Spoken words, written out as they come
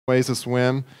ways to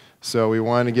swim. So we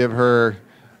wanted to give her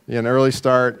an early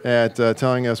start at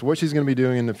telling us what she's going to be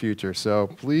doing in the future. So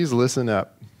please listen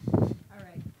up. All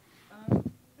right.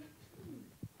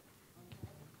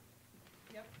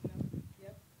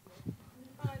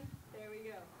 There we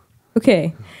go.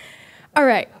 Okay. All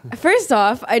right. First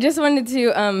off, I just wanted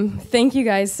to thank you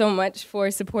guys so much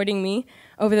for supporting me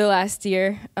over the last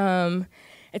year.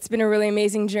 It's been a really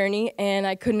amazing journey, and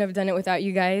I couldn't have done it without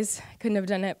you guys. I couldn't have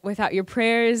done it without your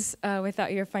prayers,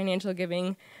 without your financial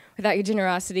giving, without your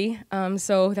generosity.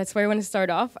 So that's where I want to start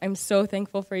off. I'm so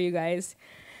thankful for you guys.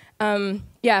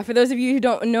 For those of you who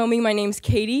don't know me, my name's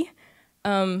Katie.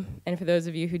 And for those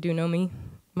of you who do know me,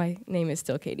 my name is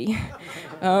still Katie.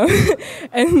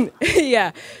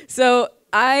 So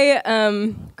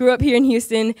I grew up here in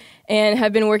Houston and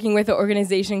have been working with an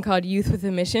organization called Youth with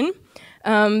a Mission.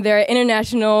 They're an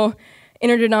international,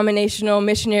 interdenominational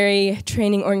missionary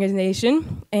training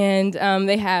organization, and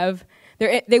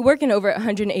they work in over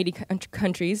 180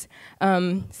 countries.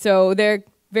 So they're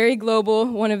very global,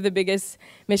 one of the biggest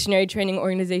missionary training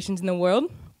organizations in the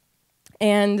world.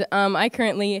 And I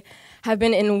currently have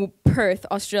been in Perth,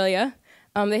 Australia.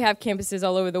 They have campuses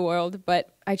all over the world, but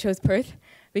I chose Perth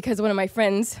because one of my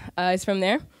friends is from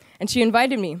there, and she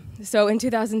invited me. So in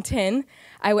 2010,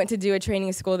 I went to do a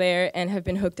training school there and have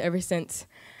been hooked ever since.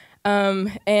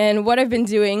 And what I've been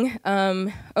doing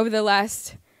over the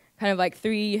last kind of like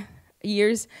 3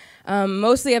 years,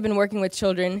 mostly I've been working with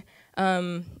children.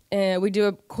 We do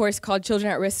a course called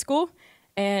Children at Risk School.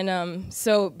 And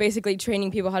so basically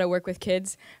training people how to work with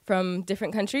kids from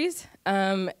different countries.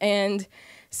 And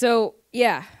so,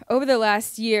 yeah, over the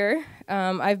last year,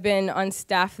 I've been on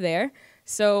staff there.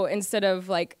 So instead of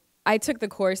I took the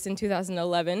course in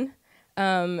 2011,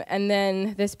 and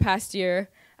then this past year,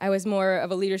 I was more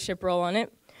of a leadership role on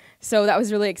it. So that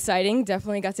was really exciting.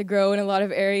 Definitely got to grow in a lot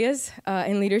of areas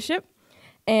in leadership.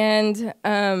 And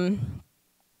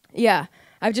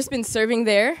I've just been serving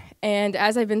there, and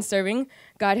as I've been serving,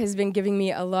 God has been giving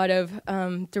me a lot of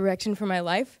direction for my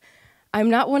life. I'm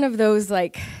not one of those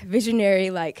visionary,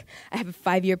 I have a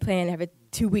 5-year plan, I have a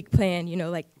 2-week plan,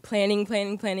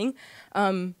 planning.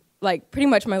 Pretty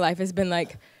much my life has been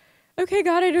okay,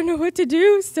 God, I don't know what to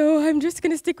do, so I'm just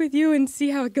gonna stick with you and see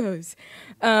how it goes.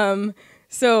 Over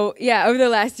the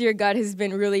last year, God has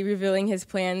been really revealing his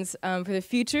plans for the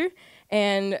future,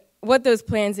 and what those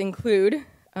plans include,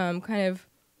 kind of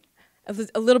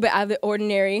a little bit out of the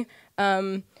ordinary.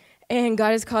 And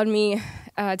God has called me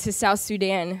to South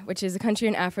Sudan, which is a country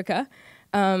in Africa.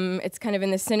 It's kind of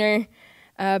in the center,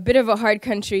 a bit of a hard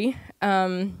country.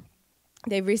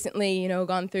 They've recently,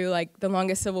 gone through the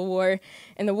longest civil war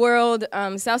in the world.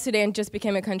 South Sudan just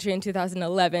became a country in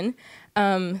 2011.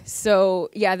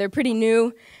 They're pretty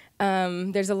new.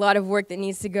 There's a lot of work that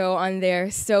needs to go on there.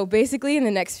 So basically, in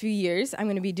the next few years, I'm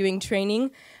going to be doing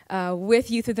training with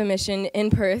Youth with a Mission in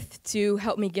Perth to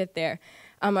help me get there.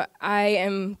 I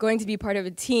am going to be part of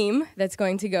a team that's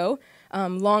going to go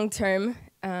long-term,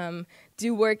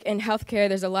 do work in healthcare.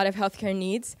 There's a lot of healthcare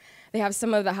needs. They have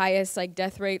some of the highest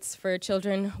death rates for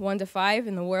children 1 to 5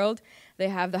 in the world. They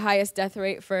have the highest death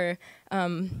rate for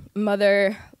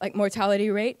mother mortality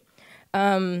rate.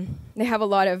 They have a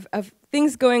lot of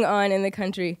things going on in the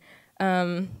country.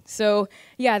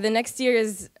 The next year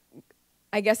is,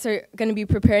 I guess, are going to be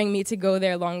preparing me to go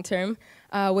there long term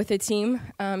with a team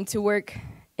to work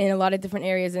in a lot of different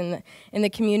areas in the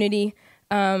community.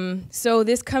 So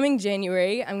this coming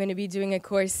January, I'm going to be doing a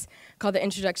course called the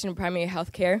Introduction to Primary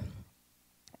Healthcare.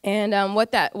 And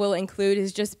what that will include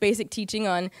is just basic teaching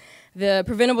on the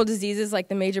preventable diseases,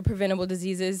 the major preventable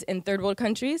diseases in third world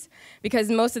countries, because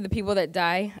most of the people that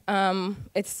die,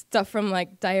 it's stuff from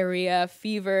diarrhea,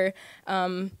 fever,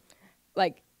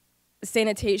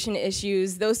 sanitation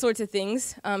issues, those sorts of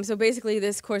things. So basically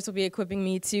this course will be equipping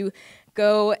me to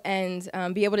go and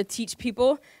be able to teach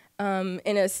people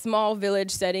in a small village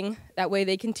setting. That way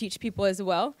they can teach people as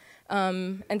well.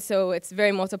 And so it's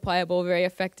very multipliable, very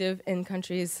effective in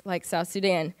countries like South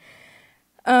Sudan.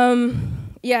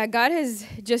 God has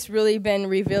just really been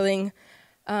revealing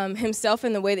himself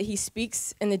in the way that he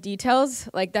speaks in the details.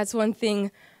 That's one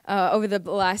thing over the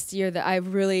last year that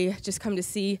I've really just come to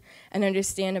see and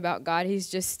understand about God. He's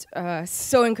just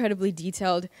so incredibly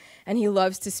detailed, and he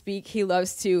loves to speak. He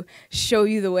loves to show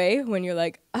you the way when you're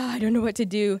I don't know what to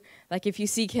do. If you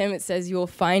seek him, it says you will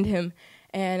find him.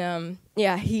 And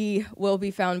he will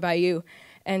be found by you.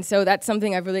 And so that's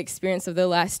something I've really experienced over the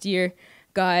last year.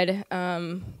 God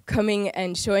coming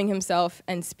and showing himself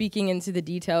and speaking into the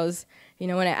details.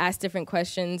 When I ask different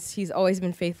questions, he's always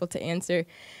been faithful to answer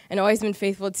and always been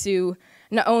faithful to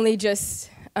not only just,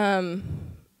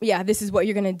 this is what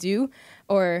you're going to do,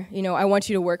 or, I want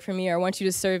you to work for me, or I want you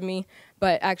to serve me.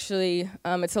 But actually,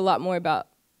 it's a lot more about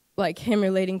like him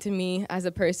relating to me as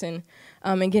a person,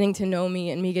 and getting to know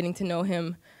me and me getting to know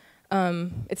him.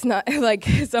 It's not like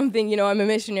something, I'm a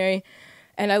missionary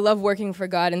and I love working for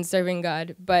God and serving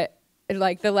God. But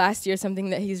like the last year, something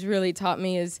that he's really taught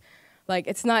me is like,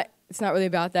 it's not really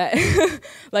about that.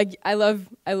 Like, I love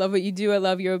what you do. I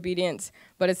love your obedience,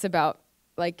 but it's about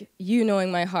like you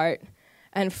knowing my heart.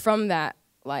 And from that,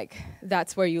 like,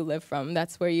 that's where you live from.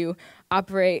 That's where you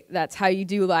operate. That's how you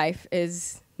do life,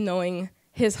 is knowing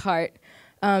his heart.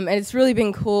 And it's really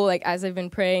been cool, like, as I've been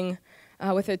praying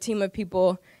with a team of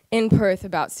people in Perth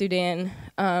about Sudan,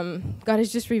 God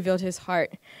has just revealed his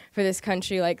heart for this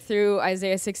country, like through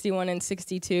Isaiah 61 and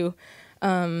 62.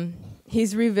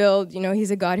 He's revealed,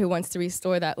 he's a God who wants to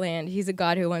restore that land. He's a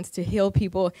God who wants to heal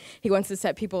people. He wants to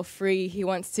set people free. He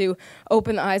wants to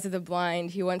open the eyes of the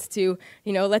blind. He wants to,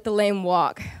 let the lame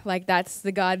walk. Like, that's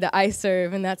the God that I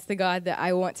serve, and that's the God that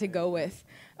I want to go with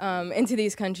into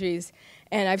these countries.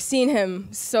 And I've seen him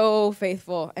so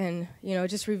faithful and,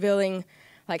 just revealing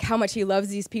like how much he loves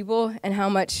these people and how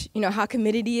much, how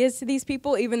committed he is to these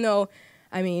people, even though,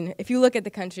 if you look at the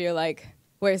country, you're like,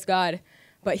 where's God?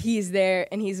 But he's there,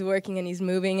 and he's working, and he's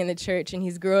moving in the church, and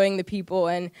he's growing the people.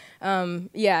 And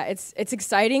it's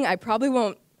exciting. I probably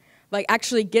won't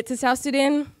actually get to South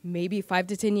Sudan, maybe 5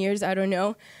 to 10 years, I don't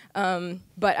know.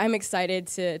 But I'm excited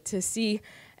to see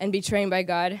and be trained by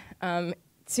God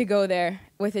to go there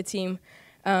with a team.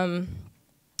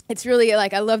 It's really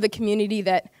I love the community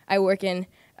that I work in,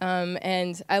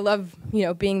 and I love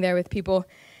being there with people.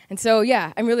 And so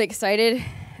I'm really excited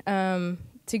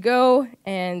to go,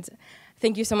 and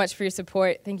thank you so much for your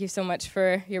support. Thank you so much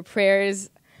for your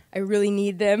prayers. I really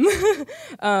need them.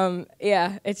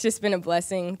 It's just been a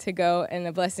blessing to go, and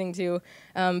a blessing to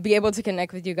be able to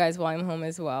connect with you guys while I'm home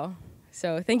as well.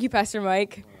 So thank you, Pastor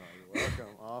Mike. Oh, you're welcome.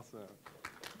 Awesome.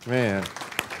 Man.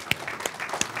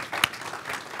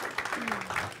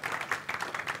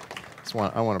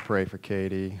 I want to pray for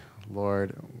Katie.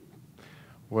 Lord,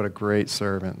 what a great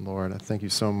servant, Lord. I thank you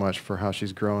so much for how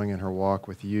she's growing in her walk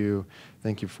with you.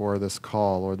 Thank you for this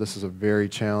call, Lord. This is a very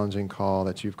challenging call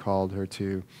that you've called her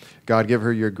to. God, give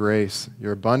her your grace,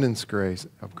 your abundance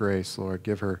of grace, Lord.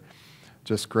 Give her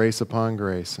just grace upon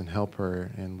grace, and help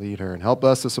her and lead her, and help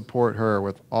us to support her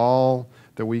with all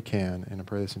that we can. And I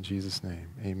pray this in Jesus' name.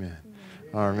 Amen.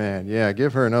 Amen. Yeah,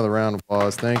 give her another round of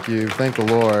applause. Thank you. Thank the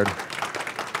Lord.